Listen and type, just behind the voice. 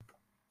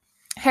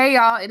Hey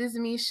y'all, it is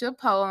me, Ship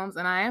Poems,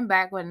 and I am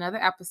back with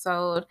another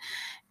episode.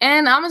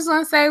 And I'm just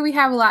gonna say we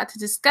have a lot to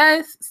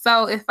discuss.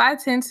 So if I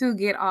tend to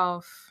get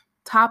off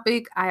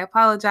topic, I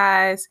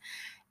apologize.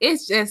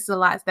 It's just a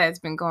lot that's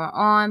been going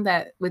on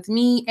that with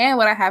me and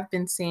what I have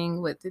been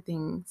seeing with the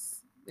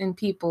things and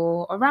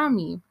people around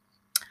me.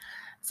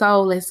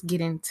 So let's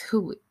get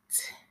into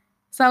it.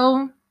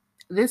 So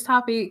this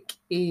topic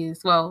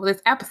is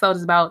this episode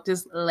is about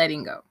just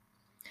letting go.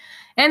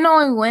 And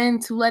knowing when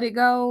to let it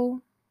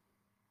go.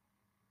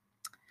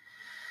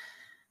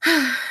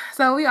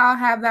 So we all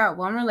have that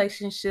one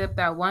relationship,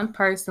 that one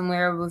person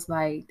where it was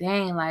like,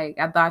 dang, like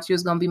I thought you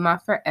was gonna be my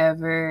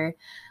forever.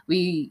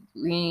 We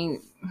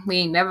ain't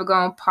never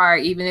gonna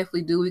part. Even if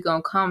we do, we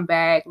gonna come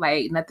back.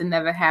 Like nothing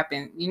never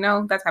happened.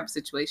 That type of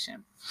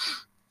situation.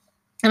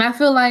 And I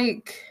feel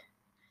like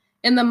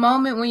in the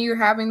moment when you're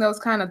having those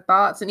kind of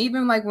thoughts, and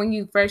even like when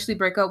you freshly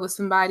break up with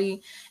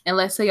somebody, and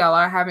let's say y'all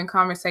are having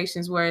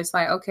conversations where it's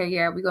like, okay,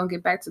 yeah, we're gonna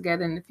get back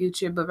together in the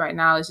future, but right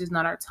now it's just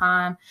not our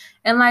time.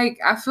 And like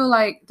I feel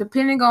like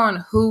depending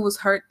on who was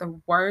hurt the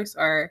worst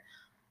or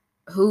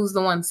who's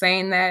the one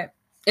saying that,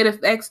 it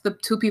affects the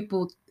two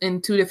people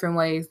in two different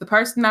ways. The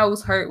person that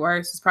was hurt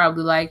worse is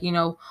probably like,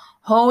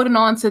 holding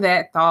on to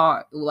that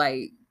thought,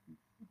 like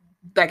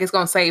it's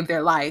gonna save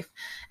their life.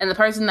 And the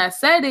person that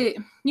said it,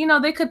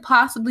 they could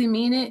possibly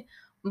mean it,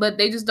 but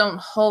they just don't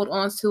hold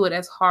on to it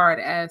as hard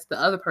as the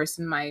other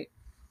person might.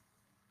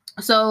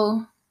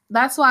 So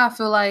that's why I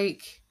feel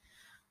like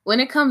when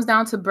it comes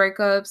down to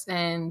breakups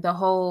and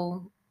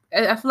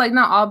I feel like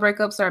not all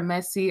breakups are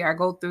messy. I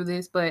go through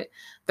this, but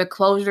the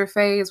closure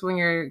phase when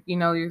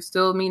you're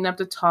still meeting up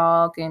to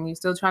talk and you're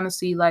still trying to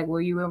see like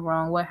where you went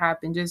wrong, what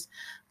happened, just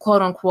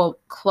quote unquote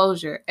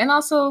closure. And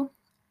also,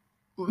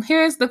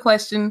 here's the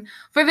question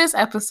for this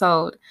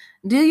episode.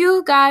 Do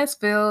you guys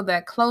feel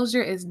that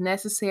closure is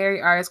necessary,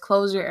 or is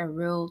closure a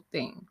real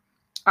thing?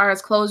 Or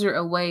is closure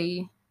a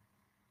way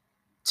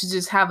to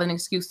just have an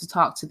excuse to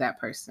talk to that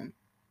person?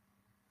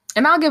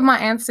 And I'll give my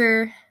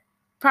answer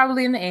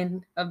probably in the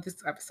end of this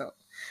episode.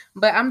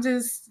 But I'm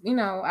just,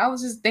 I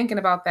was just thinking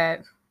about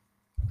that.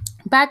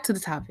 Back to the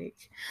topic.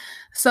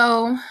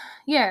 So,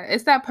 yeah,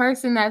 it's that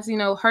person that's,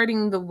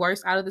 hurting the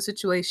worst out of the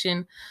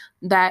situation,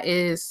 that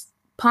is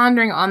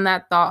pondering on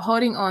that thought,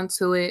 holding on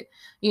to it.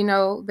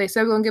 They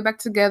said we're going to get back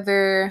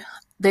together.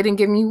 They didn't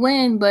give me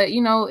when, but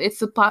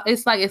it's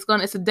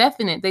a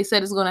definite. They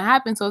said it's going to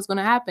happen, so it's going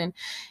to happen.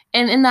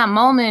 And in that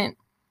moment,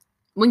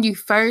 when you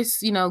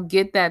first,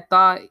 get that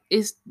thought,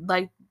 it's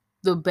like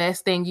the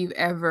best thing you've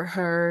ever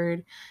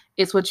heard.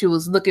 It's what you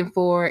was looking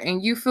for,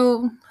 and you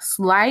feel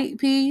slight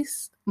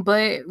peace.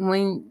 But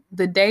when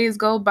the days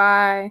go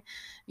by,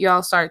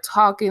 y'all start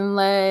talking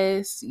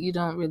less. You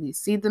don't really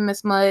see them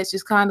as much.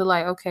 It's kind of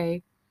like,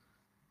 okay,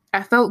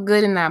 I felt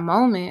good in that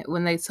moment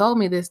when they told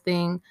me this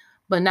thing,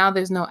 but now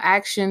there's no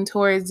action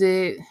towards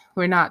it.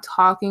 We're not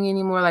talking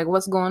anymore. Like,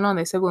 what's going on?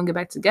 They said we're going to get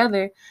back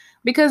together.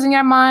 Because in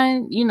your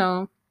mind,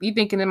 you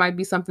thinking it might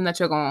be something that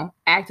you're going to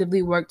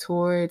actively work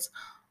towards.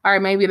 Or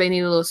maybe they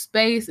need a little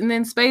space. And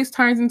then space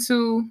turns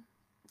into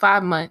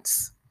 5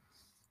 months.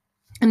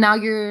 And now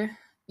you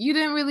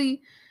didn't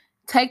really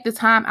take the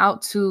time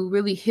out to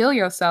really heal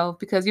yourself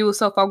because you were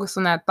so focused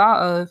on that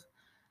thought of,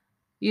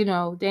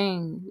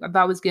 dang, I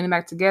thought we was getting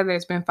back together.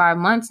 It's been 5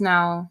 months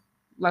now.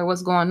 Like,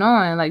 what's going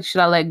on? Like, should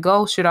I let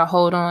go? Should I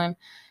hold on?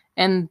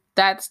 And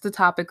that's the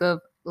topic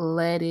of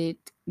let it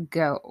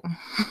go.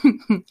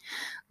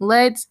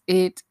 Let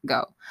it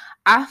go.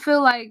 I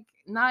feel like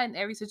not in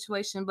every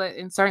situation, but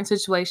in certain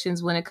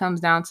situations when it comes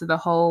down to the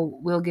whole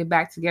we'll get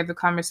back together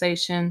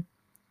conversation,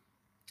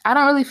 I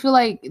don't really feel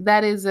like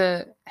that is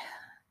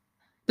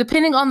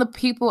depending on the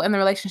people and the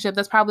relationship,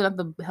 that's probably not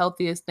the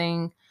healthiest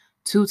thing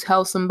to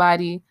tell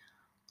somebody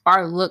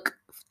or look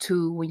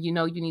to when you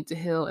need to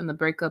heal, and the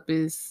breakup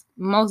is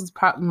most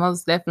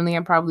definitely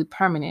and probably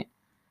permanent.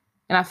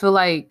 And I feel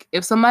like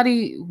if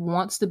somebody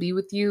wants to be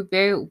with you,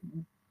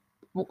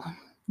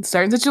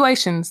 certain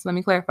situations, let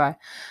me clarify,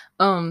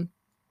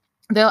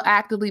 they'll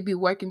actively be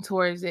working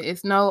towards it.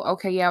 It's no,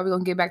 okay, yeah, we're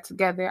gonna get back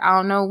together. I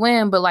don't know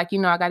when, but like, I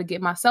got to get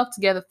myself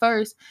together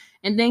first,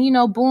 and then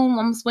boom,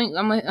 I'm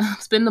gonna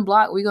spin the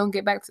block. We're gonna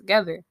get back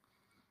together.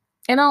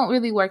 It don't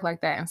really work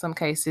like that in some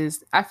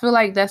cases. I feel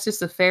like that's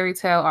just a fairy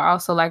tale, or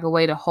also like a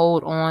way to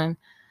hold on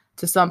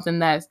to something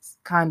that's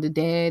kind of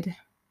dead.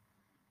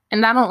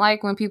 And I don't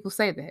like when people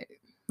say that.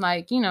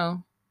 Like,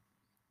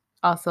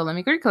 also let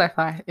me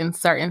clarify, in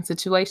certain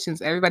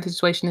situations, everybody's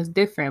situation is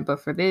different, but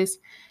for this,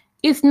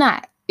 it's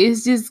not.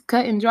 It's just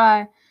cut and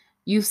dry.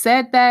 You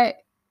said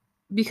that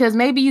because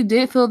maybe you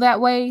did feel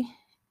that way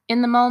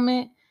in the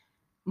moment,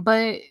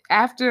 but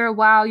after a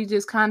while, you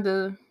just kind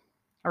of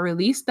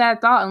release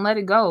that thought and let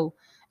it go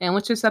and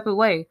went your separate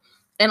way.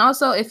 And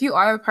also, if you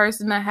are a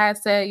person that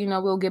has said,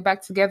 we'll get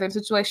back together in a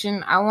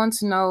situation, I want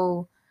to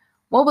know,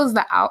 what was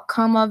the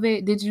outcome of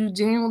it? Did you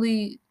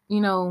genuinely,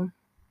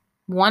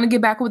 want to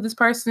get back with this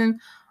person?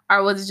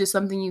 Or was it just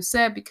something you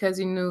said because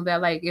you knew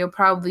that like it'll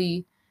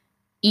probably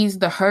ease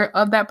the hurt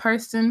of that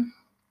person?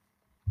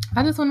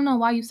 I just want to know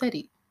why you said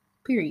it.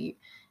 Period.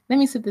 Let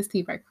me sip this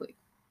tea right quick.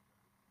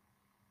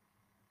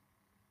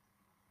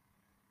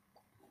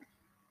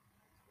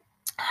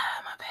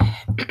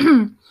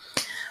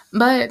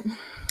 But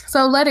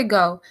so let it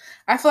go.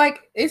 I feel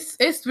like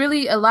it's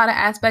really a lot of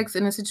aspects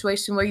in a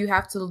situation where you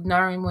have to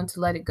learn when to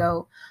let it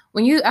go.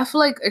 I feel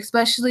like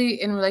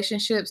especially in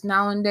relationships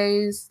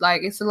nowadays,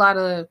 like it's a lot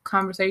of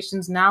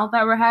conversations now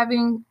that we're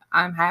having.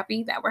 I'm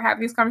happy that we're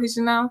having this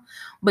conversation now,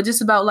 but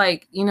just about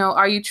like,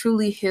 are you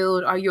truly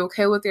healed? Are you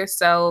okay with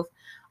yourself?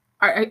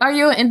 Are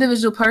you an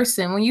individual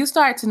person? When you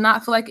start to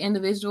not feel like an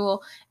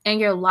individual and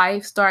your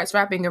life starts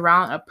wrapping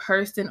around a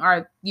person,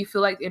 or you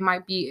feel like it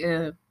might be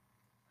a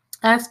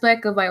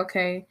aspect of like,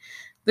 okay,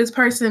 this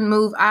person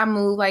move, I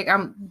move, like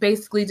I'm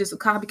basically just a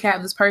copycat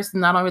of this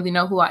person. I don't really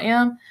know who I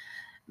am.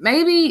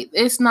 Maybe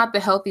it's not the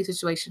healthy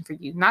situation for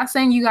you. Not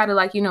saying you got to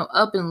like,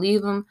 up and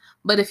leave them,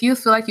 but if you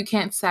feel like you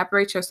can't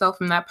separate yourself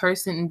from that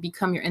person and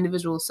become your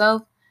individual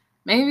self,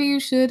 maybe you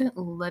should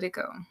let it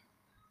go.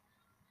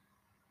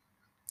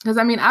 Because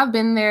I mean, I've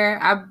been there.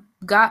 I've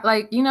got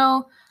like,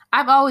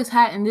 I've always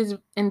had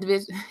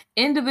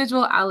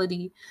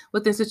individuality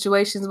within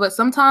situations, but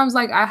sometimes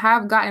like I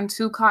have gotten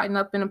too caught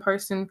up in a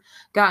person,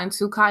 gotten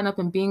too caught up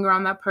in being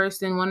around that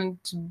person, wanting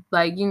to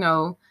like,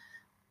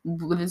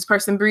 when this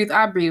person breathe,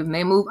 I breathe, and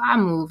they move, I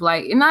move.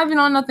 Like, and not even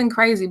on nothing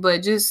crazy,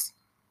 but just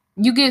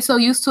you get so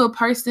used to a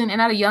person,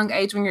 and at a young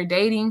age when you're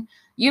dating,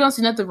 you don't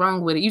see nothing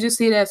wrong with it. You just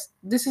see it as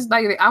this is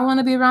like I want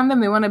to be around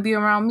them, they want to be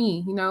around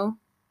me,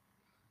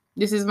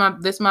 This is my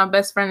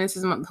best friend. This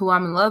is who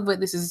I'm in love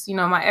with. This is,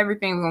 my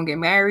everything. We're going to get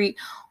married.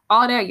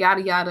 All that,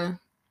 yada, yada.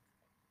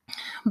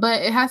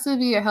 But it has to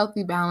be a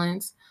healthy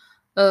balance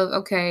of,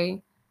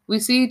 okay, we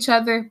see each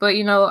other, but,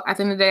 at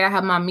the end of the day, I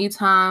have my me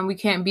time. We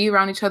can't be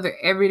around each other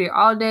every day,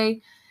 all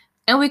day.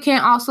 And we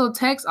can't also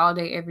text all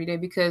day, every day,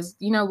 because,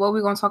 what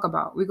we're going to talk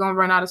about? We're going to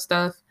run out of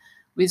stuff.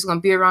 We're just going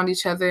to be around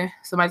each other.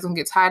 Somebody's going to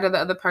get tired of the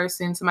other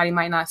person. Somebody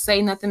might not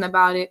say nothing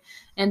about it.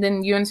 And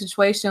then you're in a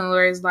situation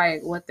where it's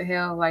like, what the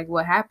hell? Like,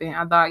 what happened?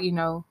 I thought,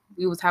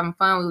 we was having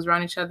fun. We was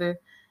around each other.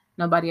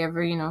 Nobody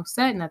ever,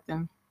 said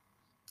nothing.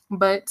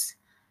 But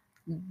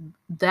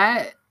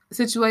that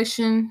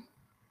situation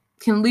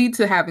can lead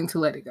to having to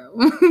let it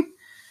go.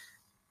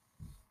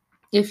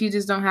 If you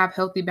just don't have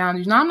healthy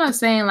boundaries. Now, I'm not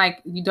saying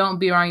like you don't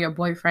be around your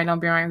boyfriend,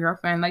 don't be around your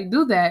girlfriend, like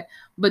do that.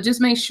 But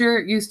just make sure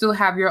you still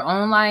have your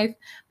own life.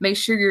 Make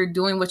sure you're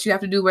doing what you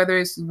have to do, whether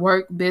it's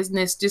work,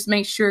 business. Just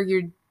make sure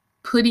you're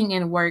putting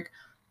in work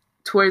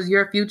towards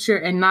your future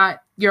and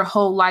not your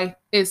whole life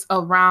is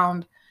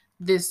around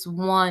this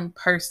one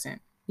person,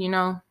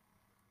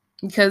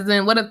 Because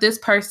then what if this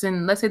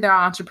person, let's say they're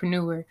an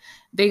entrepreneur,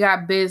 they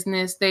got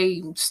business,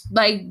 they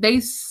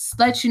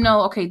let you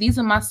know, okay, these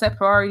are my set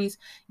priorities.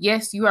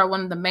 Yes, you are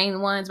one of the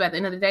main ones, but at the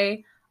end of the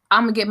day,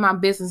 I'm going to get my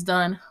business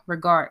done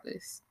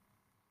regardless.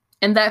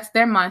 And that's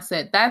their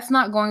mindset. That's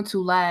not going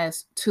to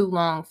last too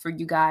long for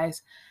you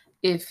guys.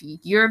 If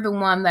you're the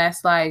one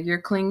that's like,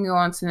 you're clinging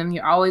on to them,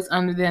 you're always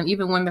under them,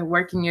 even when they're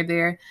working, you're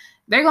there,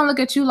 they're going to look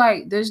at you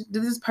like, does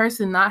this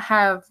person not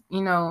have,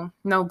 no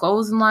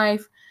goals in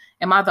life?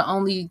 Am I the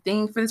only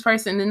thing for this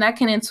person? And then that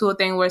can into a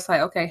thing where it's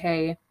like, okay,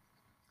 hey,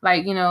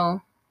 like,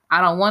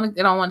 I don't want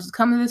to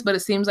come to this, but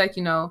it seems like,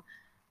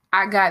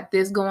 I got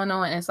this going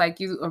on. And it's like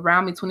you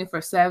around me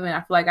 24/7. I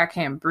feel like I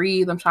can't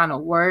breathe. I'm trying to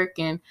work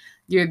and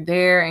you're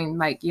there and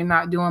like, you're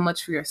not doing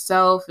much for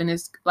yourself. And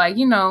it's like,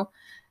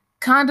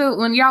 kind of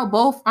when y'all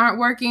both aren't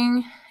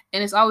working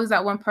and it's always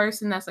that one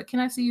person that's like, can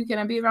I see you? Can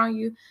I be around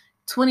you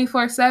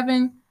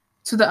 24/7?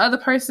 To the other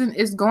person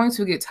is going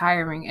to get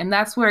tiring. And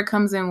that's where it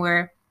comes in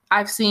where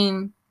I've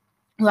seen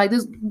like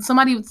this,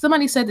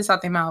 somebody said this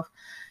out their mouth.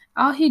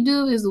 All he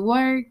do is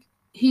work.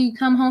 He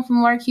come home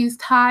from work, he's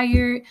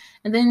tired,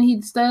 and then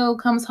he still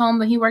comes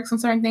home and he works on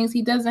certain things.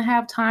 He doesn't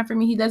have time for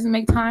me. He doesn't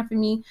make time for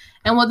me.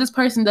 And what this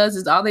person does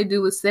is all they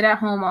do is sit at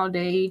home all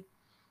day.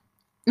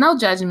 No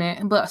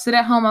judgment, but sit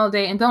at home all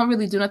day and don't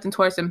really do nothing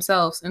towards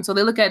themselves. And so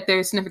they look at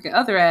their significant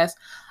other as,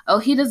 oh,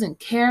 he doesn't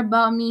care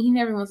about me. He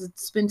never wants to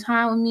spend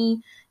time with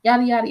me,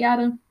 yada, yada,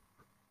 yada.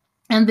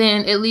 And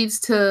then it leads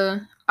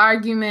to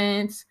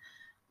arguments,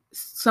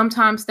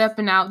 sometimes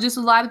stepping out, just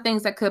a lot of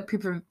things that could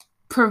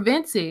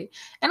prevent it.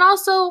 And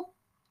also,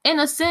 in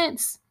a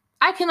sense,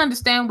 I can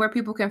understand where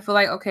people can feel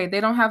like, okay, they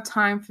don't have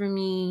time for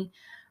me.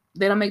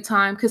 They don't make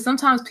time. Because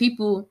sometimes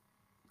people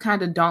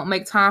kind of don't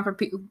make time for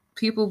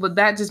people, but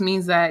that just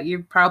means that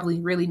you're probably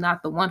really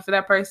not the one for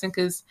that person.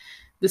 Because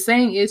the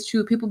saying is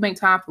true. People make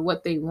time for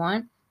what they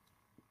want.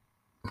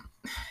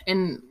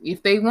 And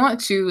if they want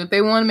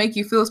to make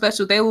you feel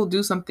special, they will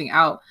do something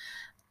out.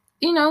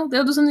 They'll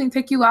do something to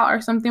take you out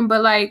or something.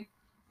 But like,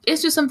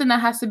 it's just something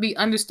that has to be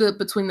understood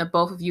between the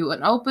both of you.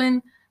 An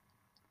open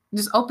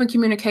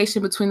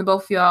communication between the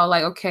both of y'all.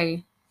 Like,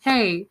 okay,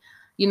 hey,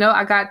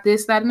 I got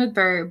this, that, and the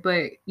third,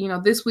 but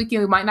this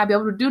weekend we might not be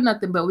able to do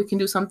nothing, but we can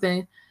do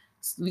something.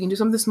 We can do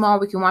something small.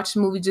 We can watch a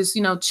movie, just,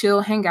 chill,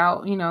 hang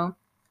out,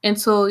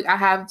 until I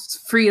have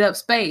freed up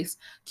space.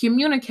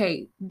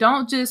 Communicate.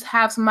 Don't just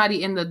have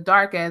somebody in the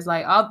dark as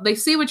like, oh, they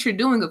see what you're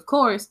doing, of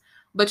course,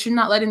 but you're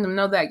not letting them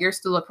know that you're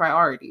still a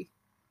priority.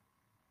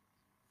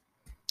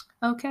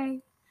 Okay.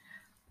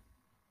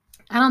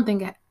 I don't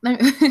think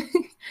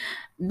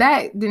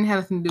that didn't have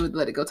anything to do with the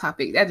let it go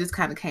topic. That just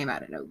kind of came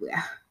out of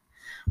nowhere.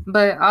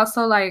 But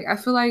also, like, I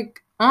feel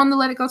like on the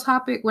let it go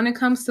topic, when it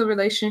comes to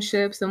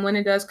relationships and when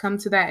it does come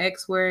to that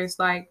ex where it's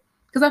like,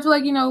 because I feel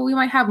like, we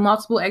might have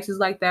multiple exes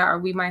like that, or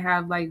we might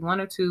have like one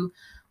or two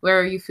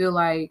where you feel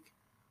like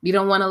you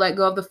don't want to let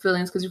go of the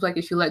feelings because you're like,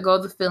 if you let go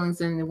of the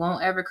feelings and it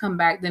won't ever come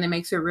back, then it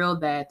makes it real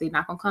bad. They're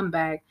not going to come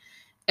back.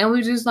 And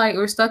we're just like,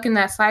 we're stuck in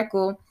that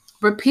cycle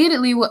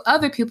repeatedly with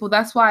other people.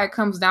 That's why it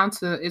comes down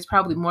to it's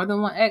probably more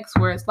than one ex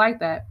where it's like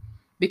that,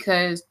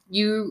 because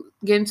you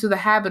get into the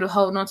habit of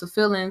holding on to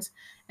feelings,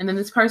 and then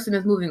this person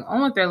is moving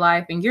on with their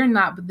life and you're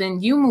not, but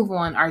then you move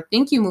on or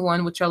think you move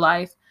on with your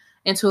life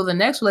into the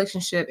next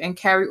relationship and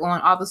carry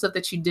on all the stuff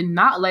that you did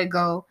not let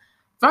go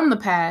from the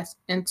past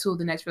into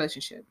the next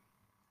relationship.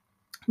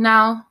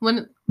 Now,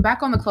 when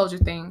back on the closure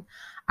thing,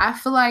 I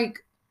feel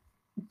like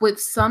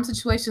with some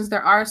situations,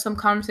 there are some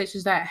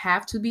conversations that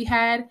have to be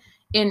had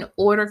in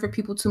order for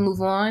people to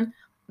move on,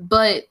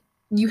 but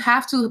you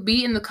have to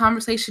be in the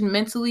conversation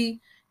mentally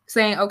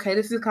saying, okay,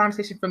 this is a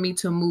conversation for me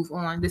to move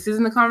on. This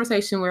isn't a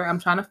conversation where I'm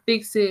trying to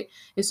fix it.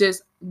 It's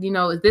just,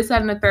 this,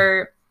 that, and the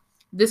third.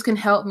 This can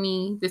help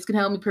me. This can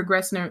help me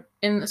progress in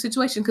a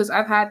situation, because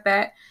I've had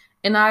that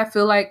and I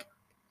feel like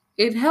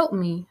it helped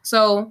me.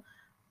 So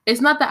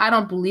it's not that I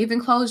don't believe in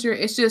closure.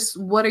 It's just,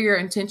 what are your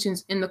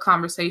intentions in the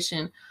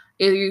conversation?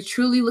 Are you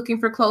truly looking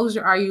for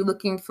closure? Are you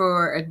looking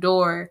for a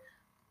door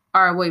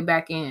or a way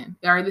back in?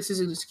 Or this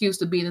is an excuse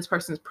to be in this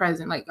person's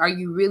present? Like, are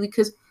you really?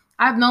 Because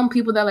I've known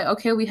people that like,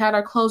 okay, we had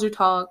our closure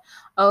talk.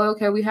 Oh,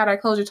 okay, we had our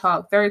closure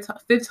talk.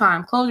 Fifth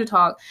time, closure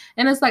talk.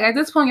 And it's like, at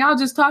this point, y'all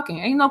just talking.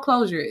 Ain't no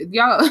closure.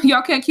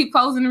 Y'all can't keep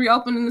closing and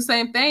reopening the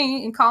same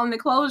thing and calling it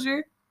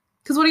closure.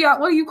 Because what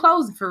are you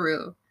closing for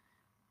real?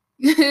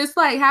 It's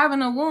like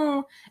having a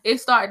wound.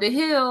 It started to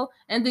heal,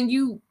 and then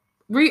you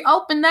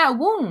reopen that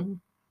wound.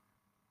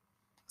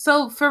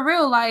 So for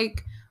real,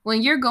 like,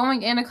 when you're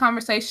going in a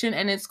conversation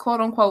and it's quote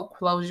unquote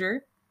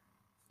closure,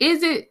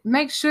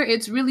 make sure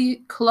it's really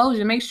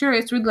closure. Make sure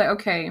it's really like,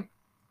 okay,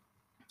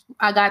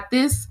 I got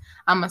this.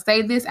 I'm going to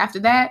say this after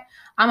that.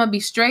 I'm going to be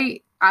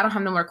straight. I don't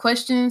have no more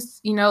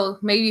questions.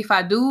 Maybe if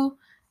I do,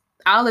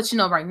 I'll let you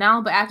know right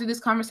now. But after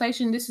this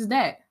conversation, this is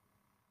that.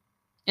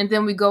 And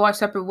then we go our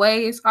separate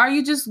ways. Or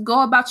you just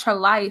go about your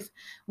life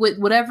with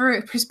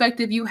whatever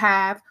perspective you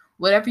have,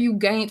 whatever you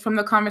gained from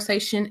the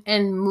conversation,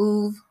 and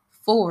move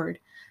forward.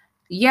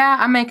 Yeah,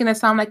 I'm making it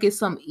sound like it's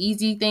some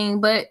easy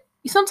thing, but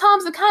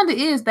sometimes it kind of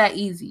is that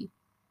easy.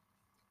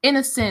 In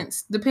a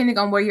sense, depending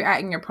on where you're at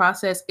in your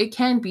process, it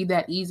can be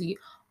that easy.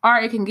 Or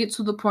it can get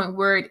to the point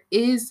where it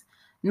is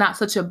not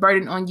such a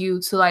burden on you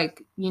to,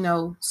 like,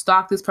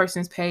 stalk this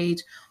person's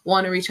page,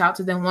 want to reach out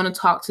to them, want to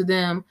talk to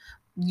them,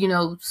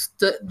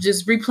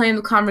 just replaying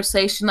the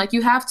conversation. Like,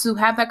 you have to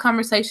have that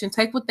conversation,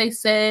 take what they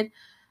said,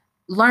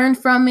 learn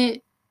from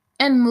it,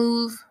 and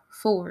move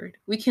forward.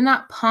 We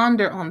cannot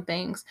ponder on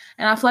things.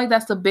 And I feel like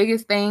that's the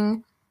biggest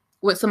thing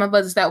with some of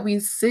us, is that we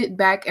sit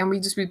back and we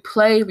just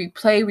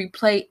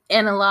replay,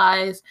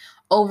 analyze,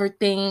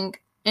 overthink.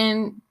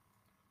 And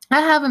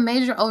I have a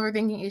major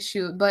overthinking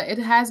issue, but it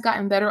has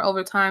gotten better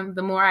over time.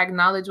 The more I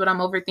acknowledge what I'm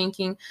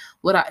overthinking,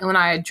 when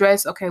I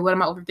address, okay, what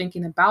am I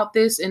overthinking about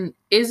this? And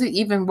is it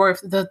even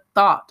worth the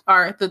thought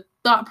or the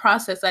thought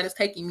process that is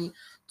taking me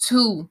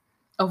to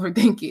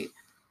overthink it?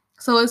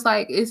 So it's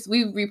like,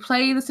 we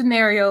replay the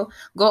scenario,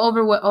 go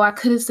over I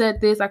could have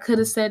said this, I could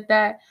have said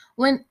that.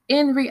 When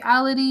in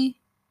reality,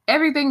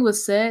 everything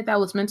was said that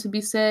was meant to be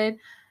said.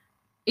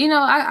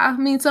 I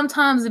mean,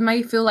 sometimes it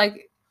may feel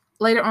like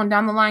later on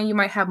down the line, you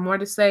might have more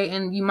to say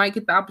and you might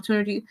get the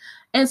opportunity.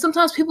 And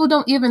sometimes people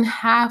don't even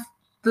have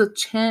the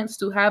chance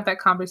to have that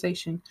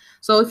conversation.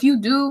 So if you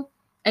do,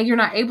 and you're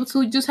not able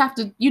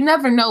to, you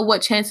never know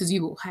what chances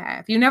you will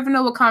have. You never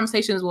know what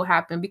conversations will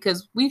happen,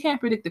 because we can't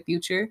predict the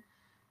future.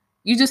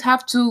 You just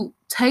have to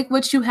take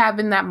what you have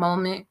in that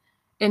moment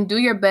and do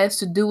your best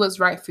to do what's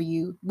right for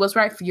you, what's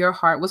right for your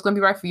heart, what's going to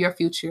be right for your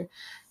future.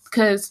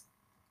 Because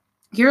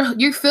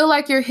you feel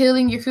like you're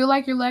healing, you feel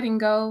like you're letting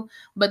go,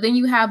 but then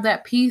you have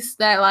that piece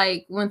that,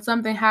 like, when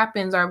something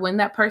happens or when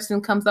that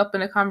person comes up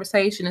in a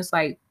conversation, it's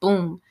like,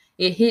 boom,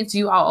 it hits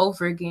you all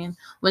over again.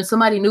 When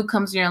somebody new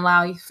comes in your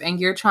life and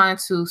you're trying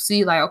to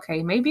see, like,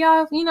 okay, maybe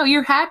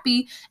you're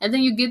happy, and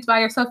then you get by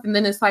yourself, and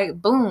then it's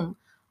like, boom,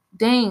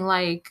 dang,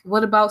 like,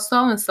 what about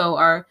so-and-so?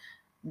 Or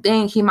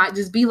dang, he might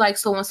just be like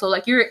so-and-so.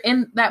 Like, you're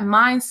in that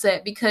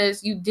mindset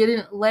because you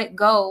didn't let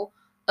go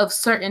of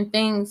certain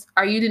things,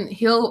 or you didn't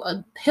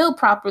heal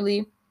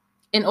properly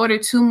in order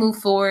to move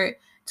forward,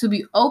 to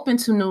be open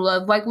to new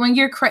love. Like, when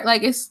you're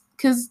like, it's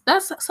because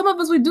that's, some of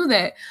us, we do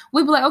that.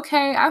 We be like,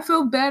 okay, I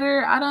feel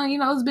better. I don't,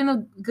 it's been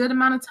a good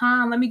amount of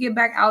time. Let me get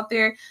back out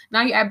there.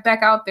 Now you're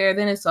back out there.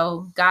 Then it's,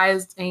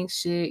 guys ain't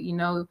shit,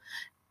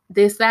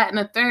 this, that, and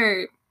the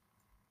third.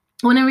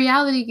 When in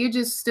reality, you're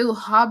just still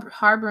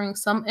harboring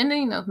some, and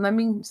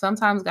then,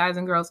 sometimes guys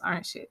and girls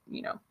aren't shit,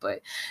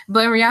 but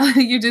in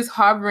reality, you're just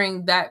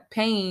harboring that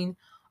pain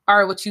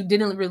or what you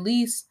didn't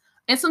release.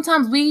 And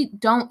sometimes we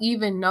don't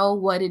even know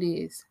what it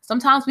is.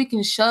 Sometimes we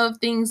can shove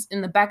things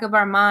in the back of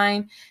our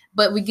mind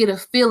but we get a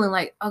feeling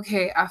like,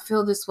 okay, I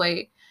feel this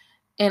way.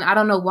 And I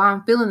don't know why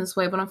I'm feeling this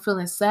way, but I'm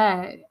feeling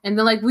sad. And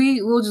then like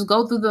we'll just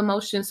go through the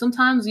emotions.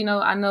 Sometimes,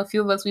 I know a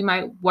few of us, we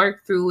might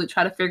work through it,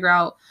 try to figure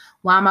out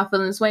why am I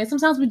feeling this way. And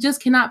sometimes we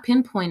just cannot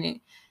pinpoint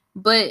it.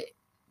 But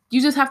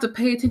you just have to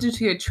pay attention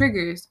to your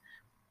triggers.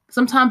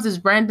 Sometimes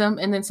it's random,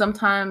 and then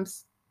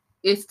sometimes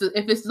if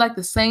it's like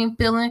the same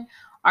feeling,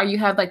 or you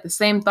have like the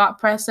same thought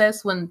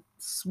process when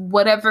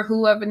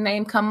whoever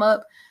name come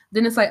up,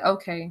 then it's like,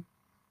 okay,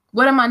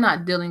 what am I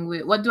not dealing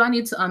with? What do I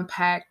need to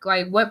unpack?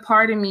 Like, what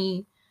part of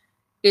me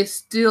is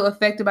still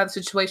affected by the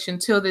situation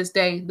till this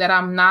day that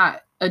I'm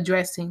not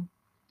addressing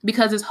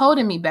because it's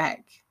holding me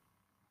back?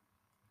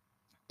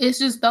 It's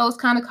just those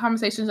kind of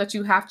conversations that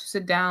you have to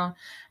sit down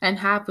and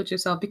have with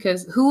yourself,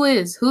 because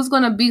who's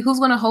going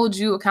to hold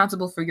you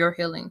accountable for your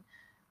healing?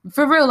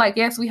 For real, like,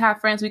 yes, we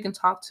have friends we can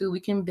talk to, we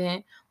can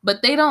vent,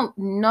 but they don't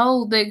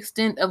know the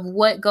extent of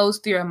what goes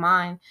through your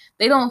mind.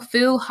 They don't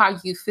feel how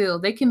you feel.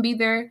 They can be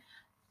there.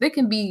 They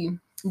can be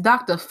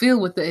Dr.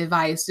 Phil with the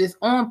advice, just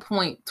on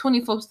point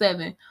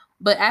 24/7.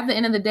 But at the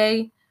end of the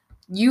day,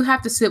 you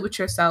have to sit with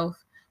yourself.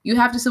 You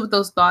have to sit with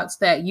those thoughts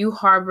that you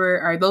harbor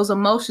or those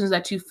emotions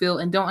that you feel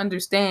and don't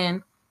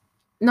understand.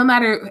 No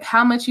matter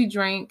how much you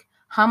drink,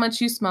 how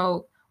much you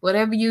smoke,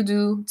 whatever you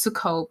do to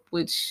cope,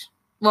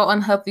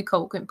 unhealthy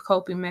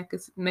coping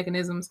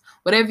mechanisms,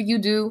 whatever you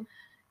do,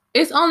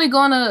 it's only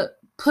going to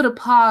put a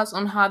pause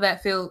on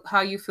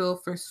how you feel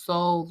for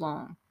so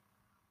long.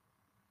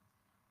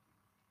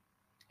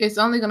 It's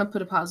only going to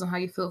put a pause on how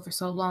you feel for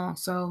so long.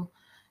 So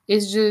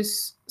it's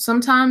just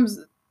sometimes,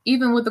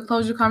 even with the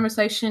closure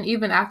conversation,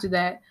 even after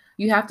that,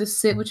 you have to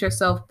sit with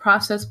yourself,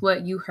 process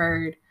what you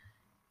heard,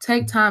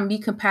 take time, be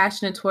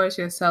compassionate towards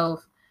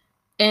yourself,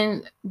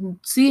 and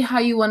see how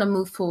you want to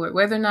move forward.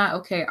 Whether or not,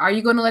 okay, are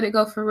you going to let it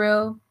go for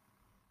real?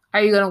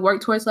 Are you going to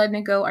work towards letting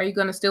it go? Are you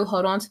going to still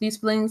hold on to these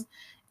feelings?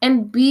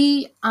 And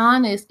be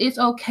honest. It's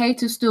okay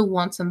to still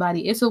want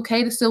somebody. It's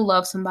okay to still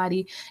love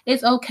somebody.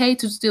 It's okay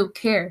to still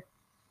care.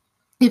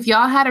 If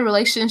y'all had a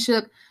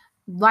relationship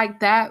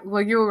like that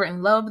where you were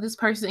in love with this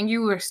person and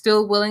you were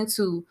still willing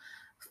to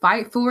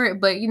fight for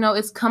it, but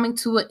it's coming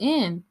to an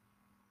end,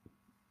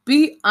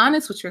 be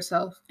honest with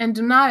yourself and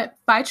do not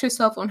fight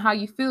yourself on how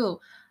you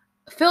feel.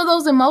 Feel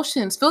those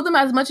emotions, feel them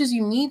as much as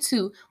you need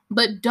to,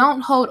 but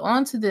don't hold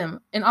on to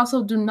them. And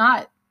also do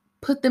not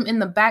put them in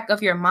the back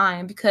of your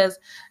mind, because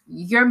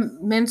your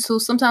mental,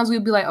 sometimes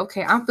we'll be like,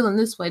 okay, I'm feeling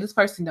this way. This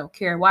person don't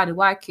care. Why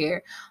do I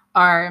care?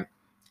 Or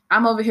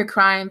I'm over here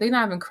crying. They're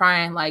not even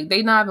crying. Like,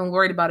 they not even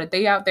worried about it.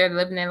 They out there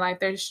living their life.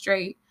 They're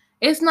straight.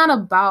 It's not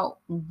about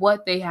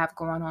what they have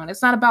going on.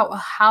 It's not about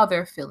how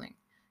they're feeling.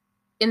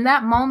 In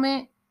that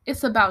moment,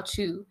 it's about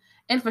you.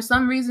 And for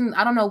some reason,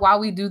 I don't know why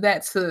we do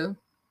that to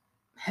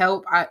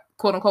help,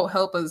 quote unquote,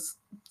 help us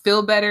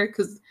feel better,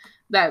 because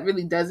that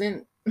really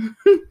doesn't.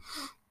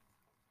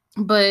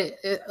 But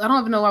I don't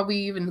even know why we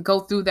even go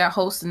through that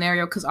whole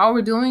scenario, because all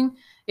we're doing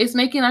is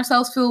making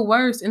ourselves feel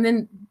worse. And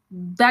then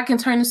that can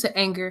turn into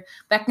anger.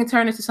 That can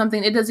turn into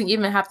something it doesn't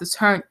even have to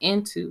turn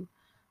into.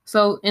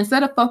 So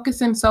instead of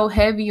focusing so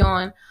heavy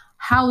on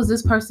how is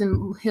this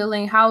person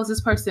healing, how is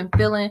this person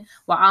feeling,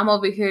 while I'm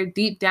over here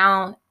deep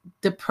down,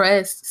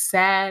 depressed,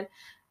 sad,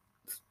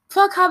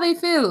 fuck how they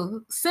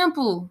feel.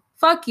 Simple.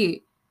 Fuck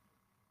it.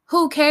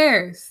 Who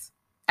cares?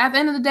 At the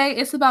end of the day,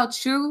 it's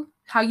about you,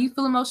 how you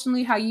feel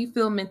emotionally, how you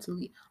feel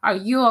mentally. Are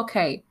you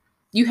okay?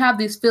 You have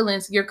these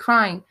feelings. You're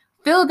crying.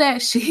 Feel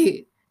that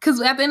shit.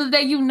 Because at the end of the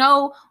day, you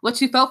know what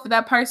you felt for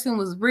that person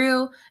was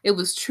real. It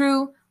was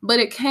true. But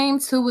it came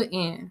to an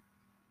end.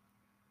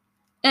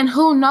 And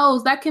who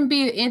knows? That can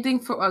be an ending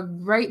for a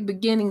great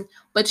beginning.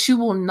 But you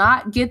will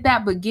not get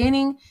that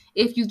beginning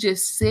if you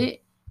just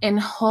sit and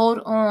hold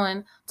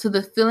on to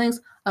the feelings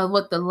of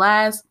what the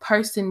last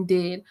person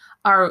did,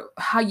 or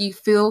how you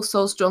feel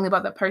so strongly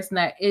about that person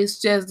that it's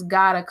just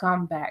gotta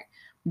come back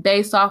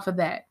based off of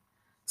that.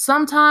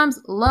 Sometimes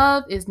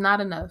love is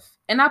not enough.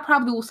 And I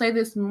probably will say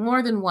this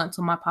more than once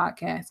on my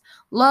podcast.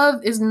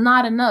 Love is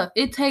not enough.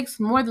 It takes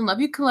more than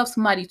love. You can love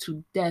somebody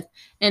to death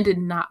and it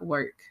not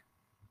work.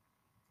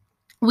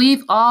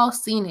 We've all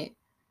seen it.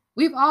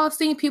 We've all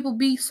seen people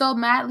be so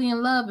madly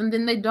in love and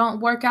then they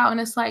don't work out,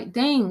 and it's like,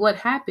 dang, what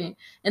happened?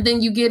 And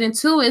then you get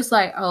into it, it's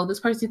like, oh,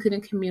 this person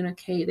couldn't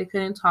communicate. They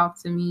couldn't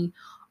talk to me,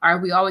 or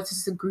we always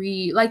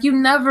disagree. Like, you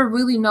never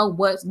really know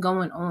what's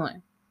going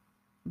on.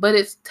 But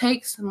it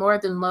takes more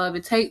than love.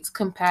 It takes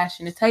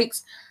compassion. It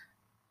takes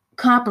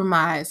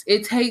compromise.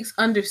 It takes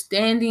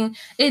understanding.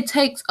 It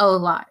takes a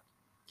lot.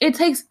 It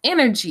takes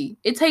energy.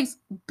 It takes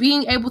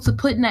being able to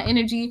put in that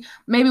energy.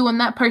 Maybe when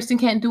that person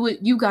can't do it,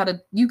 you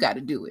gotta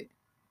do it.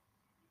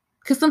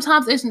 Because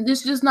sometimes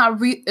it's just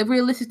not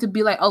realistic to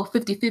be like, oh,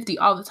 50-50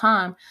 all the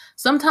time.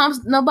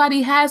 Sometimes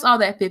nobody has all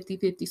that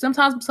 50-50.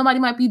 Sometimes somebody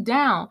might be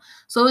down.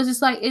 So it's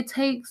just like, it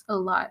takes a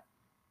lot.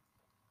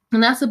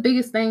 And that's the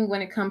biggest thing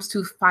when it comes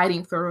to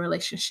fighting for a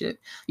relationship.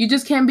 You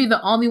just can't be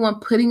the only one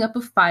putting up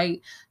a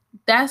fight.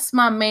 That's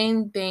my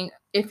main thing.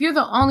 If you're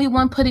the only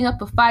one putting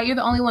up a fight, you're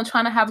the only one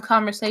trying to have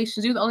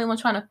conversations, you're the only one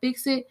trying to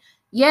fix it,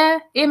 yeah,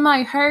 it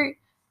might hurt.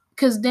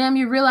 Because damn,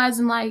 you're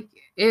realizing like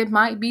it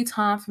might be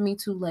time for me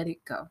to let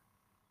it go.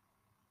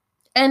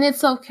 And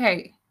it's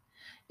okay.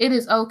 It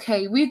is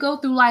okay. We go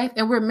through life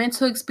and we're meant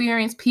to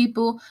experience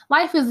people.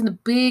 Life is a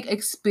big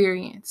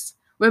experience.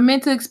 We're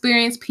meant to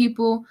experience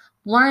people,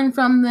 learn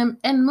from them,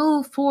 and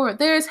move forward.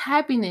 There's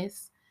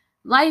happiness.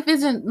 Life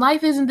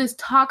isn't this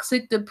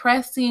toxic,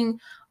 depressing,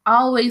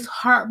 always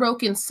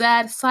heartbroken,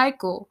 sad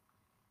cycle.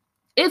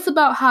 It's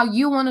about how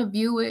you want to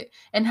view it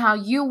and how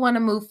you want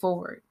to move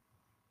forward.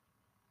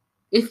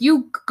 If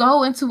you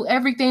go into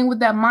everything with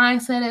that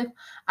mindset of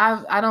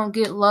I don't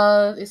get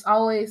love, it's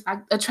always I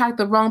attract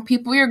the wrong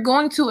people, you're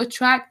going to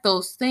attract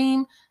those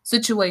same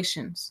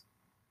situations.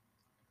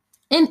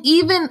 And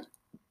even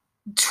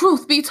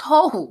truth be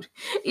told,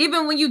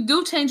 even when you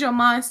do change your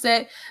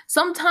mindset,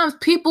 sometimes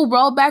people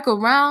roll back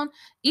around,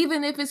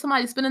 even if it's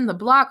somebody spinning the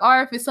block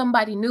or if it's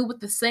somebody new with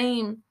the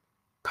same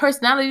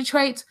personality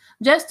traits,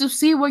 just to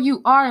see where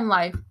you are in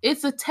life.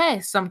 It's a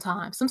test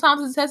sometimes.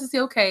 Sometimes it's a test to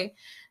see, okay,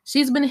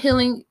 she's been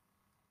healing.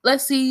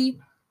 Let's see,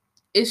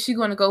 is she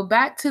going to go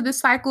back to the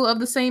cycle of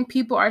the same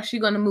people or is she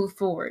going to move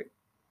forward?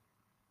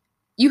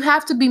 You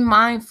have to be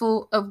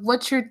mindful of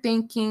what you're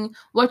thinking,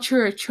 what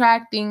you're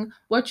attracting,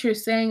 what you're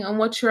saying, and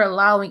what you're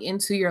allowing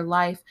into your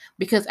life.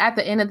 Because at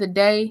the end of the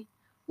day,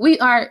 we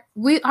are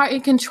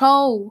in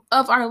control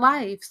of our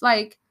lives.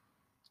 Like,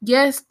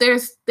 yes,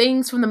 there's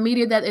things from the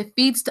media that it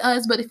feeds to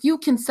us, but if you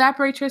can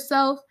separate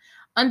yourself,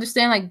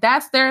 understand like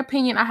that's their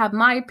opinion. I have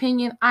my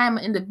opinion. I am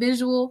an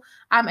individual.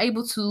 I'm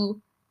able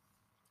to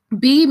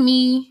be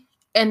me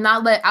and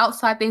not let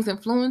outside things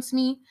influence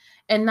me,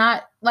 and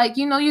not like,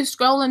 you're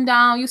scrolling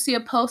down, you see a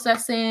post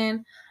that's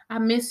saying I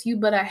miss you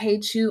but I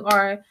hate you,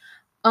 or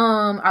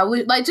I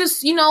would like,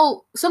 just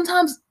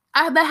sometimes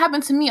that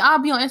happened to me. I'll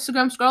be on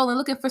Instagram scrolling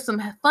looking for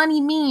some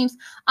funny memes.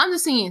 I'm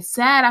just seeing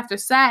sad after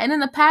sad, and in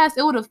the past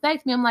it would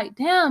affect me. I'm like,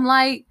 damn,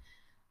 like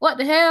what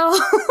the hell.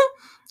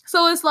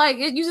 So it's like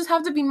you just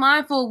have to be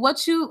mindful of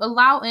what you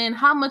allow in,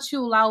 how much you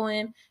allow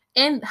in,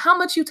 and how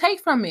much you take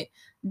from it.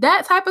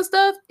 That type of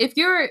stuff, if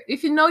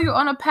you know you're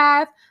on a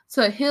path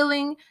to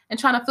healing and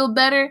trying to feel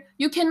better,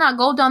 you cannot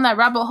go down that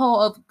rabbit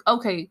hole of,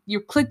 okay, you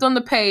clicked on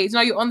the page,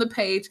 now you're on the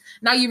page,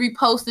 now you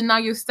reposted, now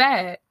you're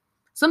sad.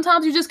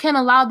 Sometimes you just can't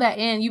allow that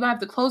in. You might have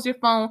to close your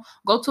phone,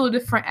 go to a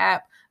different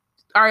app,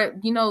 or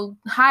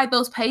hide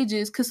those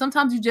pages, because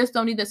sometimes you just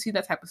don't need to see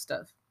that type of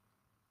stuff,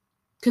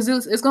 because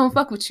it's gonna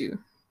fuck with you.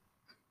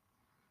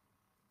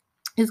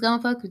 It's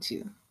gonna fuck with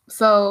you.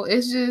 So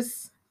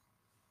it's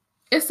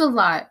a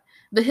lot.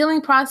 The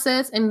healing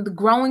process and the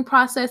growing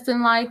process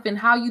in life and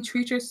how you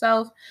treat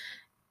yourself,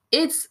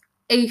 it's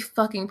a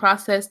fucking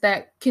process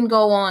that can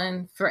go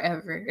on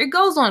forever. It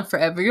goes on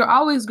forever. You're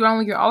always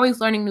growing, you're always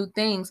learning new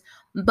things.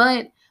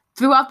 But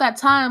throughout that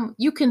time,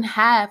 you can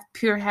have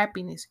pure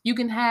happiness. You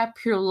can have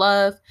pure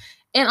love.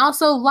 And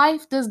also,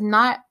 life does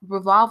not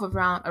revolve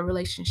around a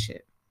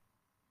relationship.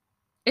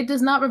 It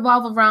does not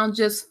revolve around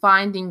just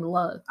finding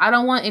love. I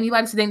don't want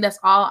anybody to think that's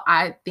all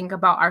I think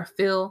about or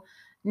feel.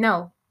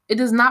 No, it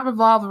does not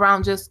revolve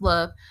around just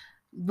love.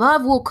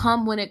 Love will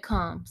come when it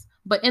comes.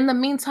 But in the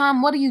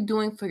meantime, what are you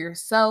doing for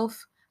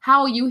yourself?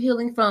 How are you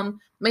healing from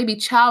maybe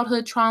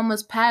childhood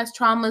traumas, past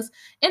traumas?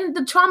 And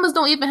the traumas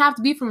don't even have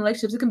to be from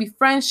relationships. It can be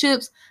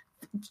friendships,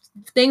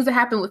 things that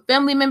happen with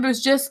family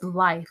members, just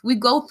life. We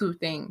go through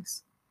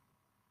things.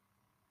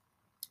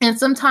 And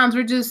sometimes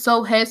we're just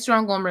so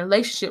headstrong on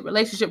relationship.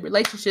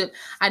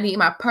 I need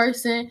my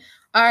person.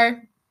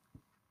 Or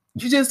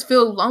you just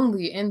feel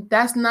lonely. And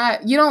that's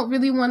not, you don't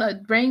really want to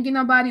bring in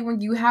nobody when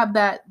you have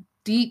that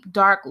deep,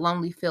 dark,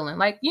 lonely feeling.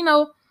 Like,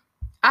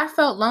 I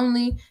felt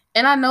lonely,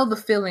 and I know the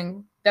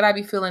feeling that I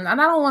be feeling. And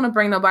I don't want to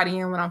bring nobody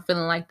in when I'm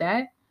feeling like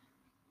that.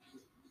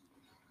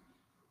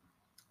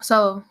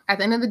 So at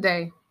the end of the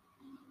day,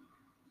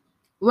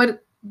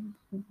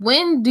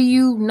 when do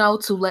you know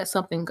to let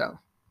something go?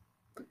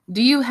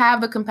 Do you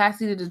have the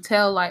capacity to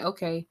tell, like,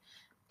 okay,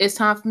 it's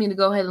time for me to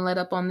go ahead and let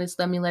up on this.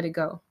 Let me let it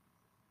go.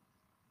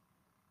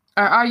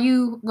 Or are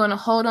you going to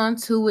hold on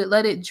to it,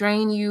 let it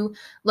drain you,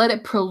 let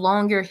it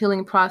prolong your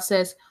healing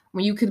process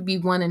when you could be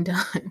one and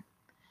done?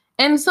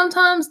 And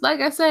sometimes, like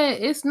I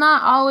said, it's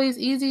not always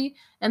easy.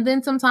 And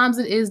then sometimes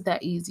it is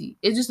that easy.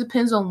 It just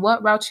depends on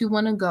what route you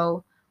want to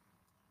go.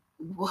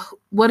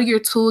 What are your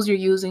tools you're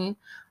using?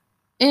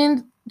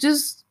 And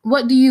just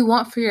what do you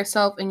want for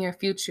yourself in your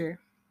future?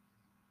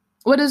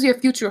 What does your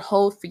future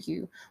hold for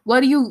you?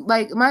 What do you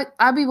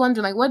I'd be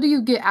wondering, like, what do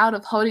you get out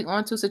of holding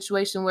on to a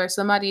situation where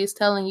somebody is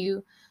telling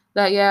you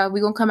that, yeah,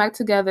 we're going to come back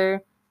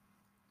together,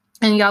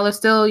 and y'all are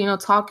still,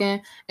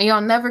 talking, and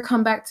y'all never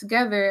come back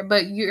together,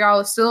 but y'all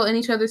are still in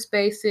each other's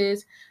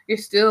spaces. You're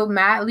still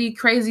madly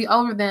crazy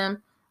over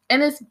them.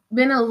 And it's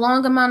been a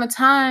long amount of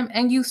time,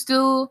 and you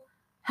still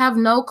have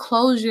no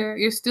closure.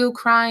 You're still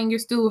crying. You're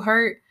still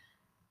hurt.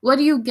 What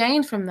do you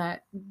gain from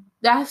that?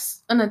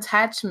 That's an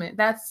attachment.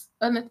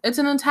 It's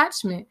an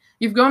attachment.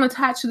 You've grown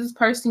attached to this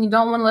person. You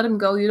don't want to let them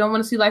go. You don't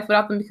want to see life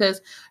without them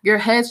because you're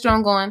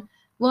headstrong on,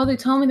 well, they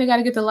told me they got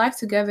to get their life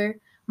together.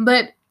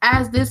 But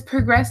as this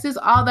progresses,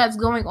 all that's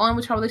going on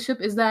with your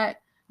relationship is that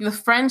the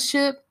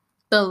friendship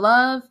the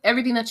love,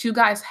 everything that you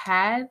guys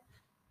had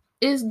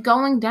is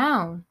going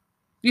down.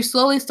 You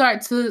slowly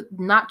start to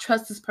not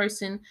trust this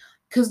person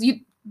because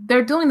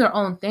they're doing their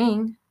own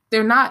thing.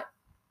 They're not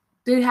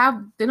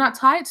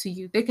tied to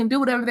you. They can do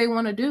whatever they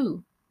want to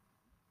do.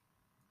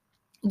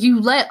 You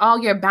let all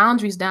your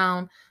boundaries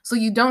down, so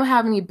you don't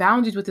have any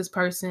boundaries with this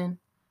person.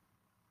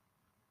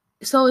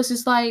 So it's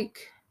just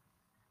like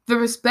the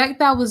respect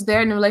that was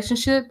there in the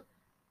relationship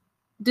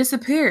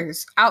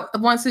disappears out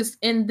once it's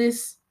in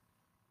this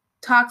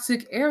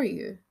toxic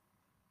area.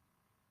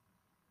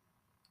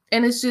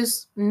 And it's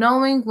just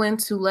knowing when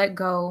to let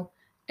go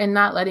and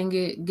not letting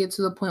it get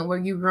to the point where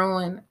you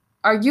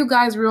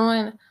guys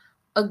ruin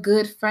a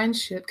good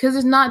friendship. Because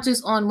it's not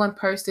just on one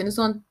person. It's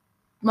on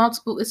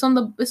multiple. It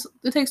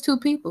takes two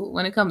people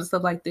when it comes to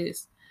stuff like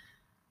this.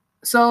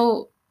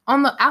 So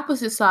on the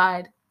opposite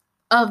side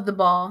of the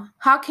ball,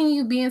 how can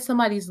you be in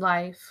somebody's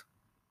life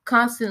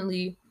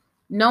constantly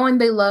knowing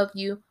they love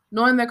you,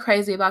 knowing they're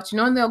crazy about you,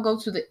 knowing they'll go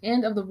to the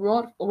end of the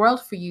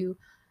world for you,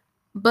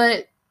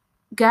 but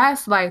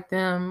gaslight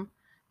them,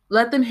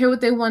 let them hear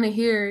what they want to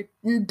hear,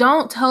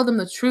 don't tell them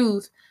the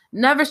truth,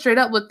 never straight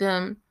up with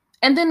them,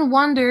 and then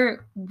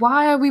wonder,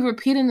 why are we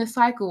repeating the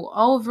cycle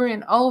over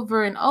and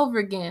over and over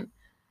again?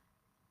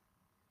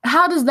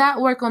 How does that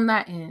work on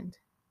that end?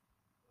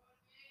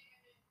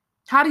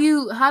 How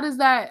does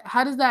that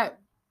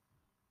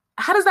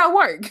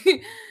work?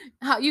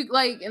 How you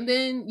like, and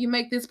then you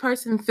make this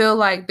person feel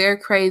like they're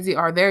crazy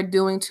or they're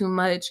doing too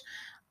much,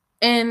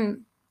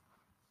 and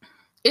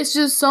it's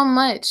just so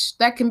much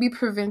that can be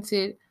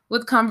prevented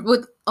with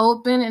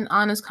open and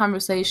honest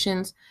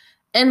conversations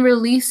and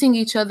releasing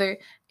each other.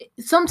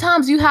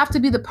 Sometimes you have to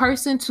be the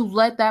person to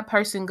let that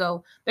person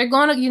go. They're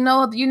gonna,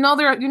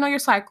 your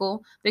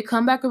cycle. They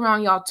come back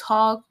around, y'all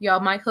talk, y'all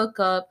might hook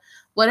up,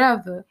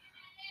 whatever.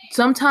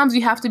 Sometimes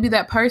you have to be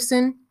that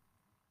person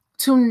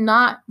to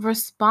not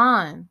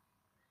respond.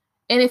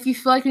 And if you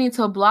feel like you need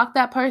to block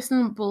that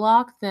person,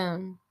 block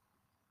them.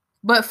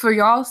 But for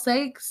y'all's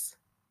sakes,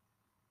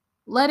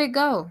 let it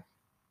go.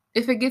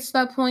 If it gets to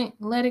that point,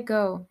 let it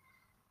go.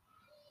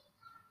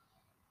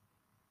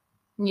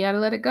 You gotta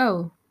let it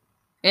go.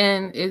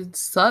 And it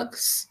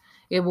sucks.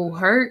 It will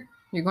hurt.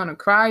 You're gonna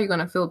cry. You're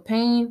gonna feel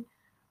pain.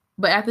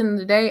 But at the end of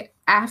the day,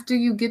 after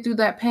you get through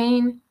that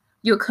pain,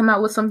 you'll come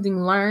out with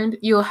something learned.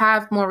 You'll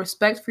have more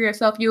respect for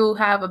yourself. You'll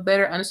have a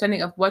better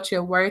understanding of what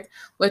you're worth.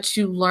 What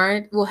you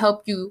learned will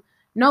help you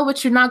know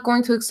what you're not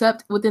going to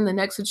accept within the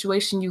next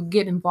situation you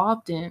get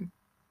involved in.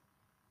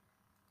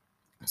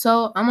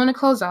 So I'm going to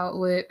close out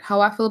with how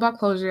I feel about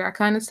closure. I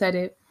kind of said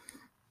it.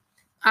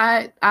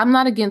 I'm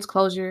not against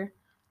closure.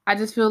 I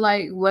just feel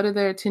like, what are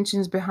the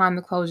intentions behind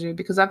the closure?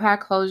 Because I've had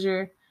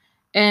closure,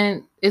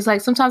 and it's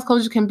like sometimes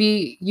closure can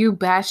be you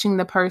bashing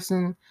the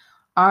person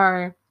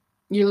or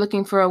you're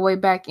looking for a way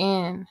back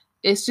in.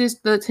 It's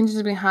just the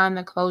intentions behind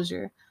the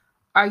closure.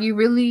 Are you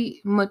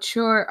really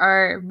mature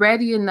or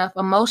ready enough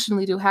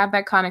emotionally to have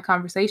that kind of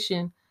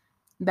conversation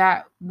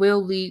that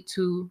will lead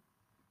to,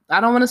 I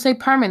don't want to say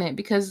permanent,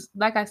 because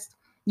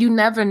you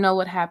never know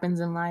what happens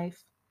in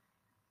life.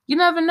 You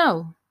never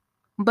know.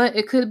 But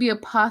it could be a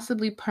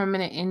possibly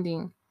permanent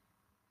ending.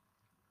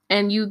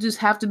 And you just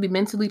have to be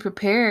mentally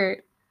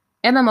prepared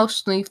and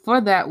emotionally for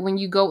that when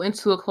you go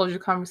into a closure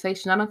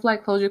conversation. I don't feel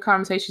like closure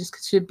conversations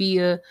should be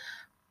a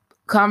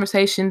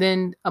conversation,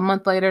 then a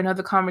month later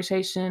another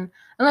conversation,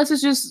 unless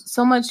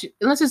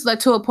it's like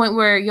to a point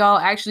where y'all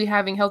actually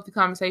having healthy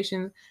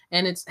conversations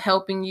and it's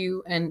helping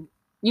you. And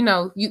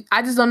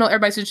I just don't know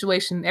everybody's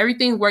situation.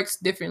 Everything works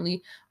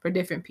differently for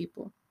different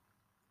people.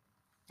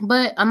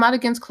 But I'm not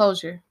against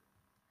closure.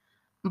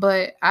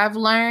 But I've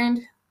learned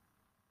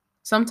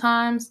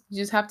sometimes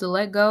you just have to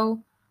let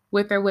go,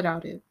 with or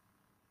without it.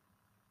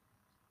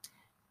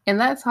 And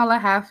that's all I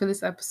have for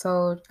this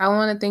episode. I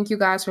want to thank you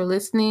guys for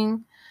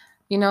listening.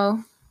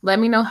 Let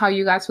me know how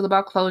you guys feel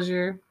about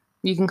closure.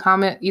 You can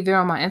comment either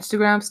on my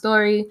Instagram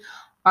story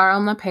or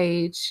on my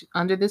page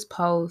under this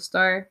post,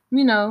 or,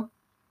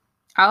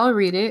 I'll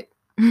read it.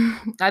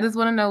 I just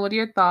want to know, what are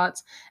your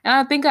thoughts? And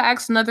I think I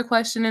asked another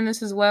question in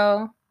this as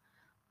well,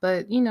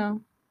 but,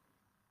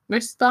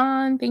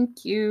 respond.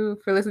 Thank you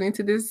for listening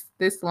to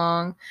this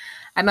long.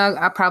 I know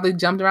I probably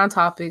jumped around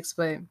topics,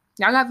 but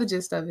y'all got the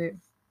gist of it.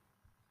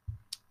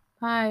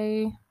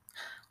 Bye.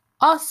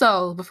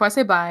 Also, before I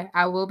say bye,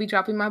 I will be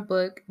dropping my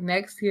book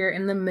next year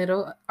in the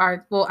middle. I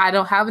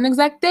don't have an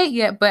exact date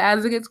yet, but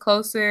as it gets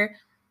closer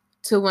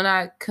to when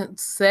I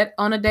set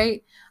on a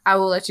date, I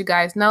will let you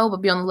guys know.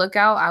 But be on the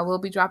lookout. I will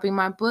be dropping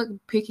my book,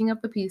 Picking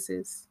Up the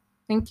Pieces.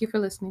 Thank you for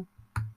listening.